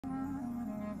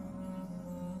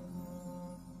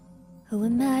Oh,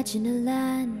 imagine a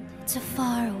land, it's a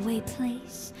faraway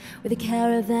place, where the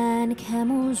caravan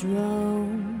camels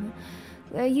roam,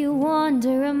 where you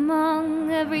wander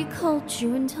among every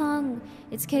culture and tongue.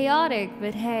 It's chaotic,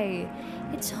 but hey,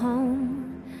 it's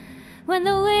home. When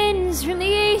the wind's from the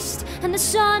east, and the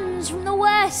sun's from the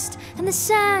west, and the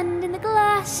sand in the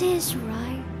glass is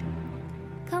right,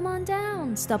 come on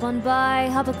down, stop on by,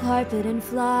 hop a carpet and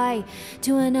fly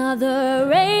to another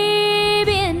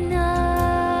Arabian night.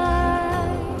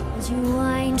 As you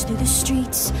wind through the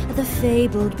streets of the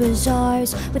fabled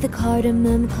bazaars with the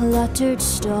cardamom cluttered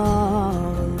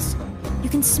stalls, you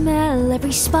can smell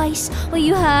every spice while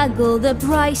you haggle the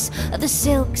price of the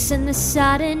silks and the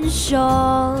satin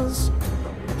shawls.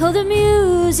 Oh, the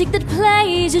music that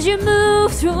plays as you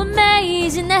move through a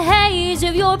maze in the haze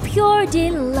of your pure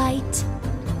delight.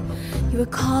 You are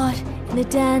caught in the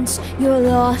dance, you're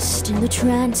lost in the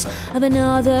trance of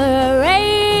another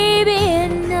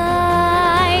Arabian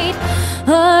night.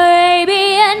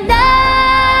 Arabian nights,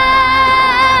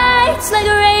 like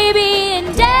Arabian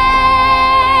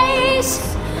days,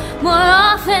 more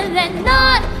often than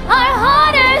not are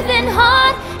hotter than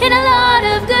hot in a lot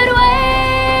of good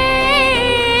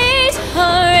ways.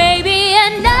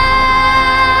 Arabian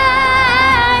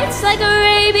nights, like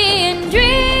Arabian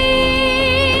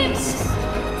dreams,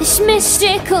 this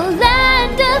mystical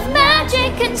land of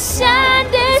magic and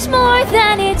sand is more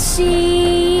than it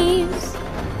seems.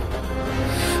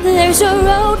 There's a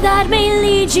road that may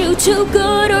lead you to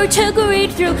good or to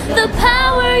greed through the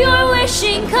power your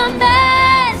wishing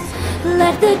commands.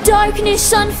 Let the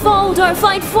darkness unfold or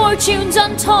find fortunes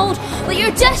untold, well, your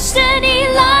destiny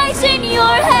lies in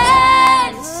your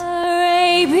hands.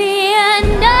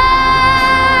 Arabian nights,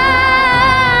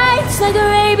 like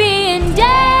Arabian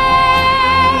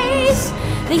days,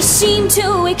 they seem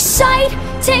to excite,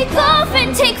 take off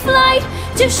and take flight,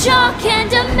 to shock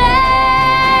and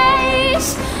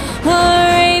amaze.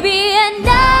 Arabian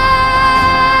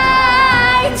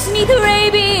nights, 'neath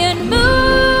Arabian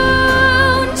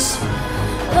moons,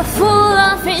 the fool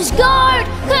off his guard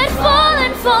could fall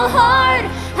and fall hard.